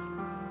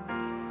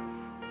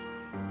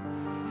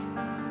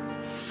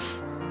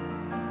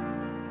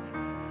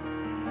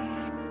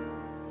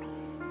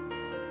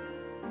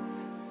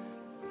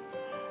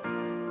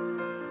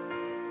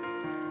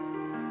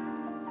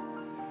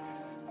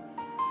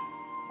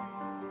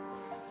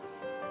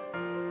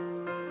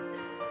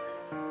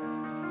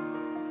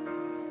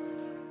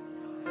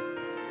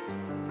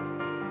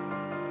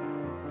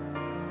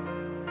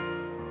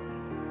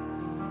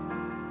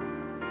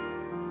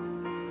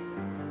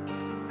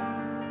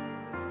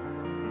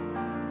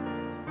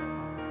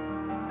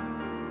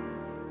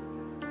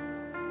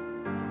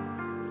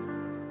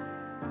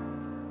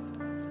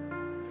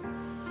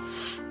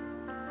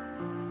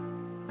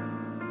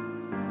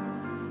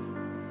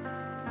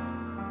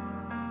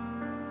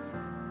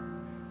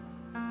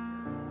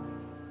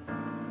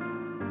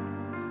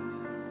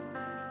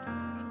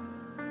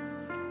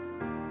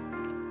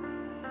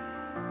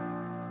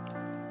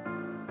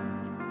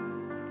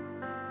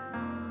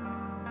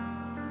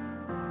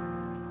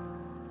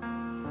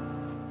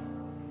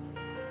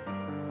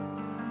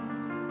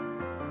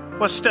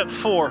 What's step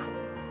 4?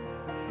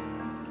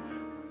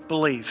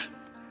 Believe.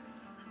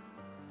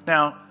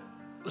 Now,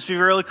 let's be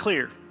really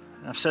clear.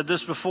 I've said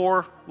this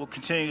before, we'll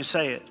continue to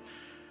say it.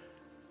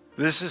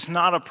 This is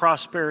not a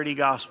prosperity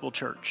gospel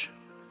church.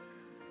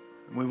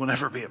 We will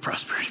never be a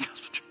prosperity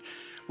gospel church.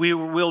 We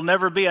will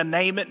never be a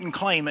name it and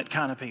claim it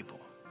kind of people.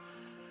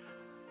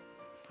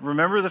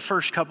 Remember the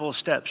first couple of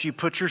steps. You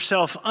put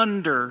yourself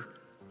under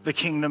the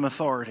kingdom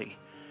authority.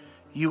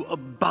 You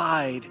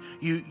abide.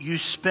 You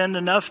spend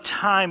enough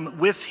time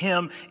with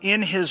him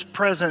in his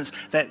presence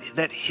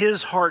that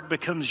his heart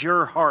becomes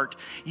your heart.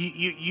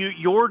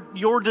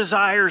 Your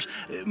desires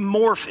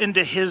morph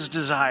into his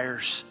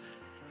desires.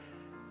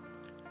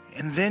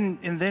 And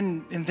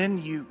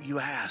then you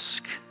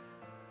ask.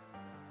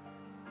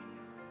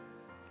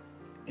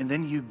 And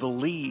then you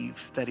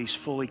believe that he's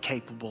fully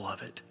capable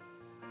of it.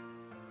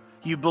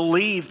 You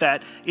believe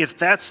that if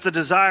that's the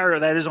desire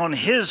that is on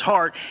his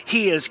heart,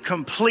 he is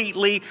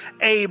completely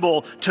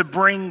able to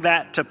bring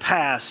that to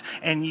pass.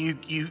 And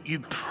you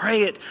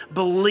pray it,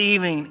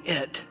 believing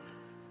it.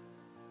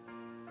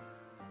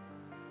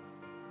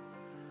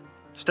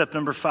 Step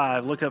number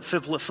 5, look up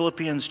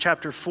Philippians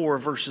chapter 4,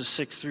 verses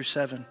 6 through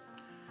 7.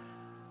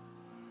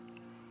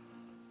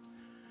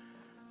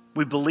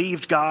 We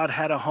believed God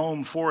had a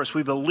home for us.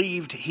 We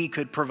believed he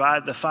could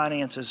provide the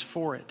finances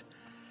for it.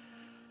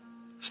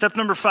 Step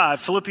number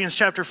 5, Philippians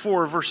chapter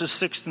 4, verses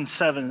 6 and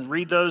 7.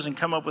 Read those and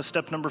come up with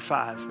step number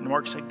 5. And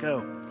Mark said,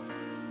 go.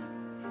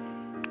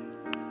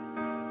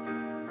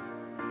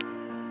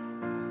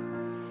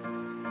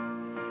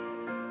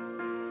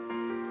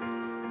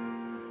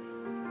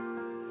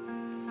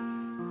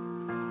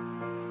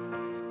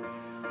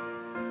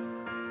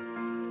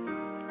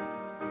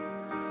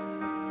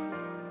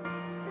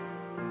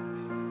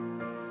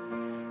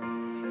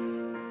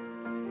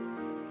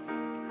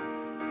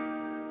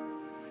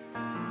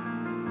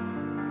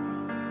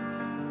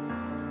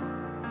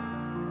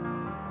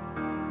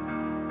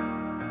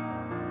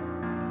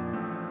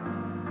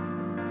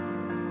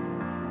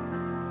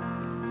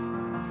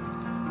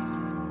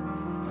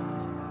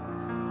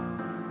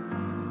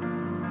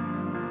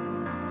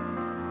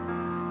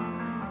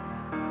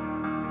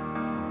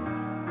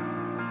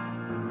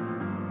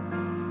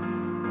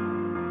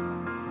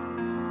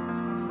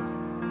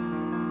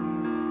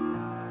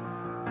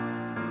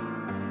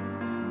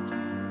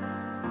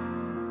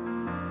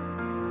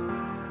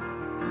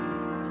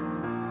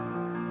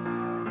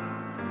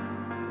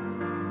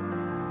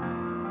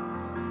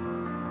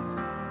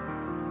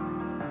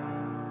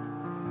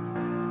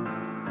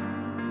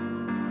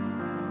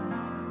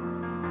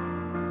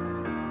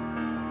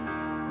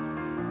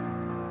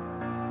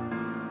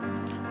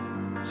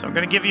 So I'm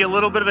going to give you a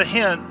little bit of a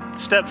hint.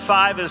 Step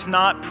 5 is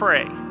not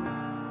pray.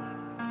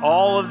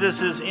 All of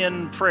this is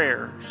in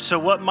prayer. So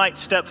what might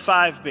step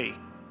 5 be?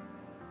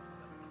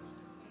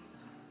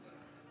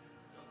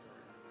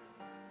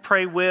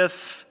 Pray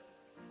with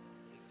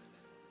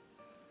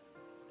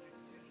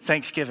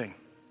thanksgiving.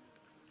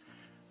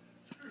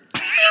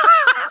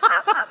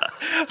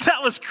 That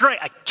was great.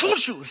 I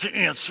told you it was the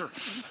answer.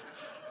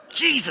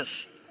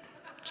 Jesus.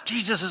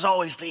 Jesus is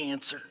always the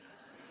answer.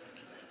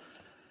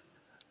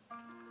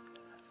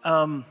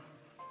 And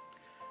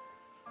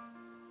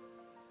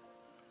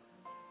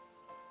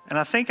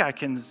I think I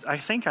can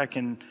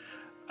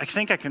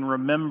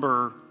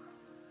remember.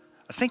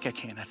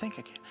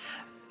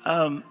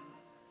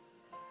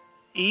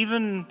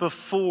 Even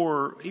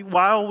before,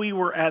 while we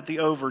were at the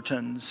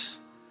Overtons,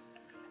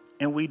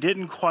 and we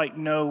didn't quite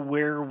know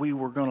where we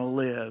were going to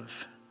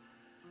live,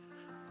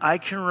 I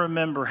can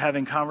remember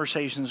having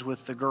conversations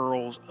with the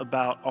girls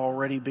about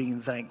already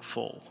being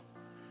thankful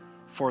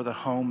for the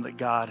home that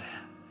God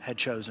had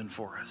chosen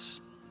for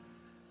us.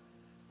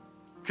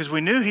 Because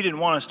we knew he didn't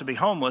want us to be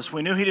homeless.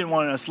 We knew he didn't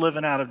want us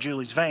living out of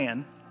Julie's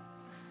van.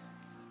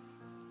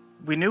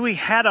 We knew he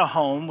had a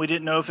home. We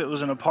didn't know if it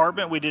was an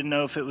apartment. We didn't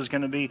know if it was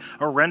going to be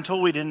a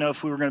rental. We didn't know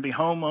if we were going to be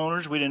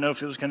homeowners. We didn't know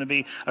if it was going to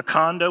be a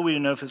condo. We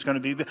didn't know if it was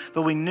going to be...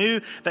 But we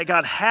knew that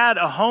God had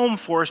a home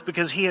for us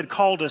because he had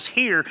called us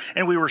here,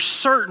 and we were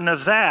certain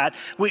of that.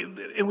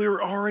 And we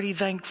were already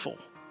thankful.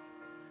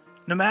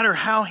 No matter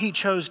how he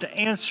chose to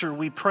answer,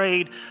 we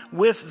prayed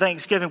with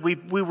thanksgiving.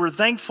 We were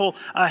thankful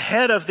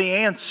ahead of the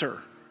answer.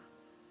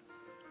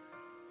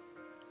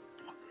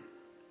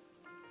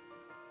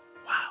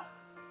 Wow.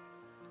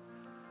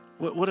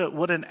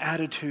 What an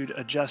attitude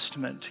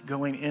adjustment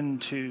going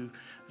into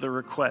the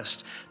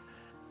request.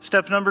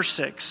 Step number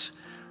 6,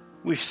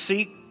 we've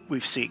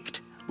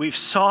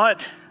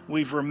sought,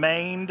 we've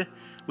remained,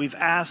 we've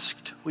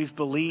asked, we've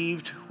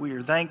believed, we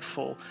are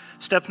thankful.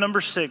 Step number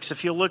 6,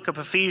 if you'll look up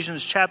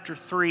Ephesians chapter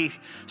 3,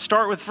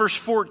 start with verse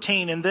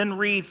 14 and then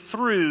read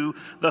through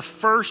the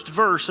first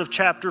verse of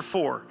chapter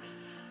 4.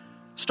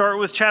 Start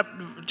with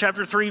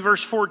chapter 3,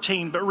 verse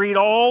 14, but read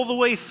all the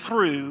way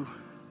through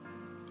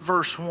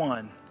verse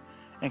 1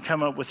 and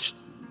come up with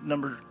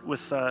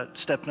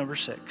step number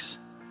 6.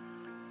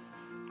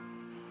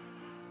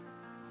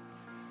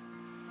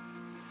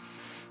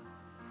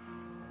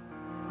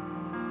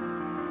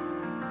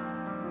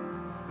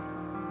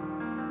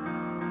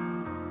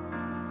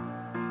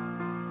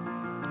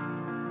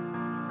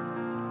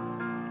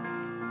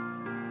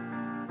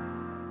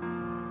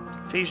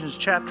 Ephesians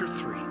chapter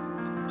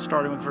 3,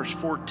 starting with verse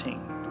 14.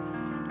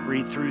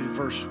 Read through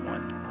verse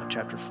 1 of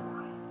chapter 4.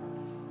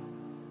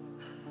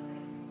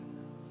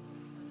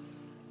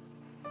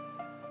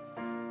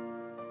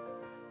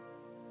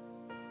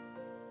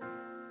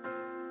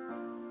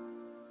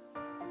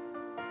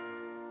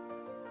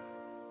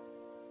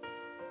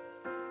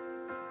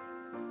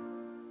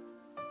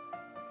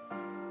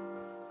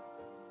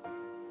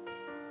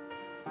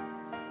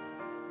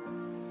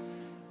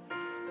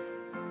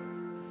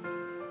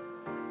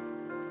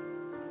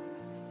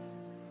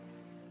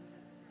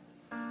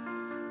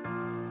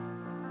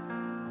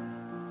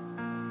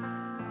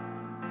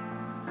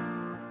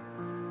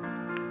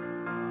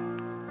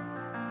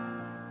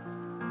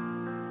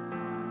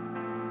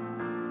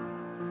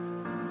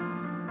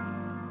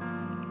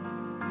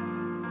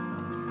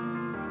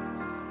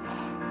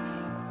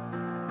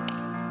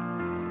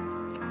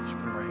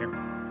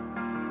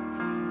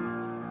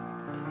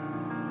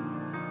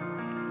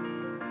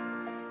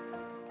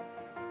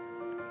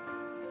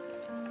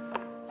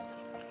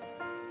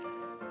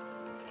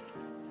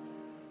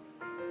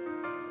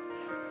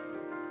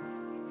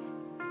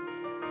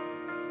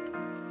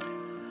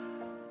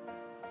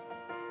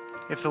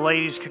 If the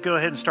ladies could go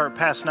ahead and start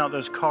passing out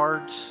those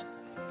cards.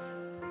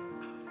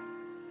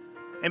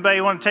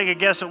 Anybody want to take a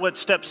guess at what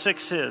step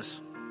 6 is?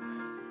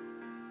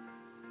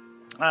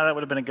 That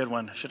would have been a good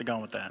one. I should have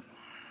gone with that.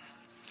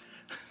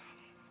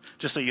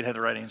 Just so you'd have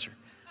the right answer.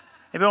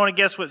 Anybody want to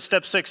guess what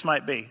step 6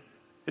 might be?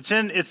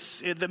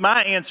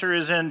 My answer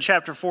is in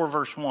chapter 4,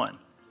 verse 1.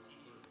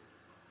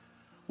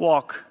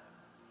 Walk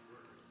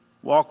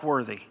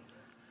worthy.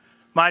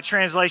 My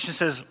translation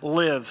says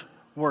live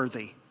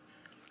worthy.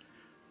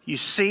 You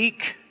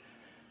seek,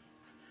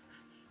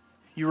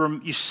 you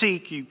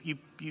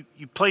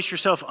place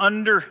yourself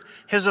under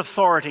his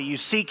authority. You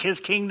seek his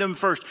kingdom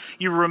first.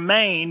 You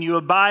remain, you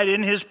abide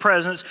in his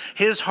presence.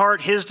 His heart,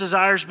 his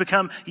desires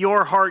become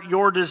your heart,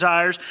 your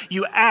desires.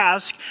 You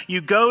ask, you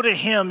go to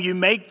him, you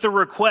make the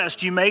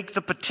request, you make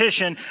the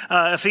petition.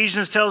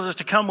 Ephesians tells us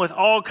to come with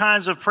all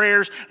kinds of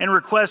prayers and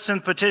requests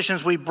and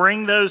petitions. We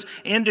bring those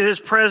into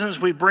his presence.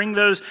 We bring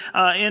those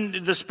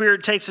in. The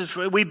Spirit takes us.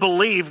 We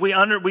believe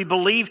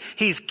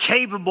he's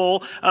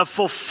capable of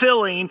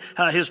fulfilling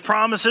his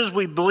promises.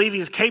 We believe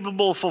he's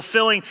capable of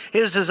fulfilling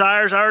his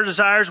desires, our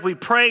desires. We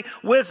pray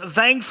with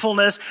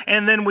thankfulness,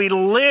 and then we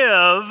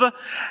live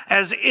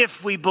as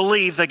if we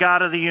believe the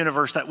God of the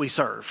universe that we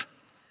serve.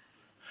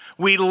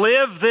 We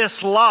live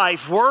this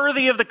life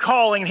worthy of the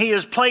calling he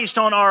has placed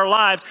on our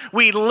lives.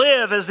 We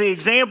live as the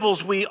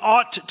examples we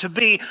ought to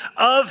be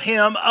of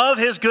him, of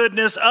his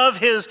goodness, of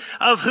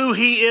who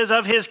he is,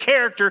 of his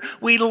character.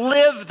 We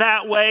live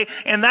that way,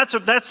 and that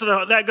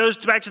goes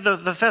back to the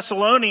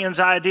Thessalonians'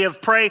 idea of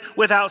pray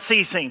without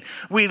ceasing.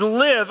 We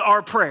live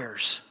our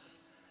prayers.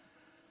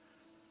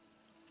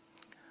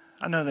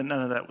 I know that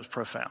none of that was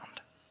profound.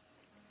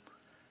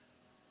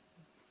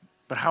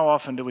 But how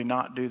often do we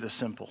not do the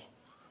simple?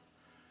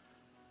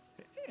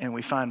 And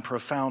we find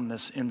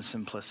profoundness in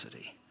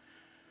simplicity.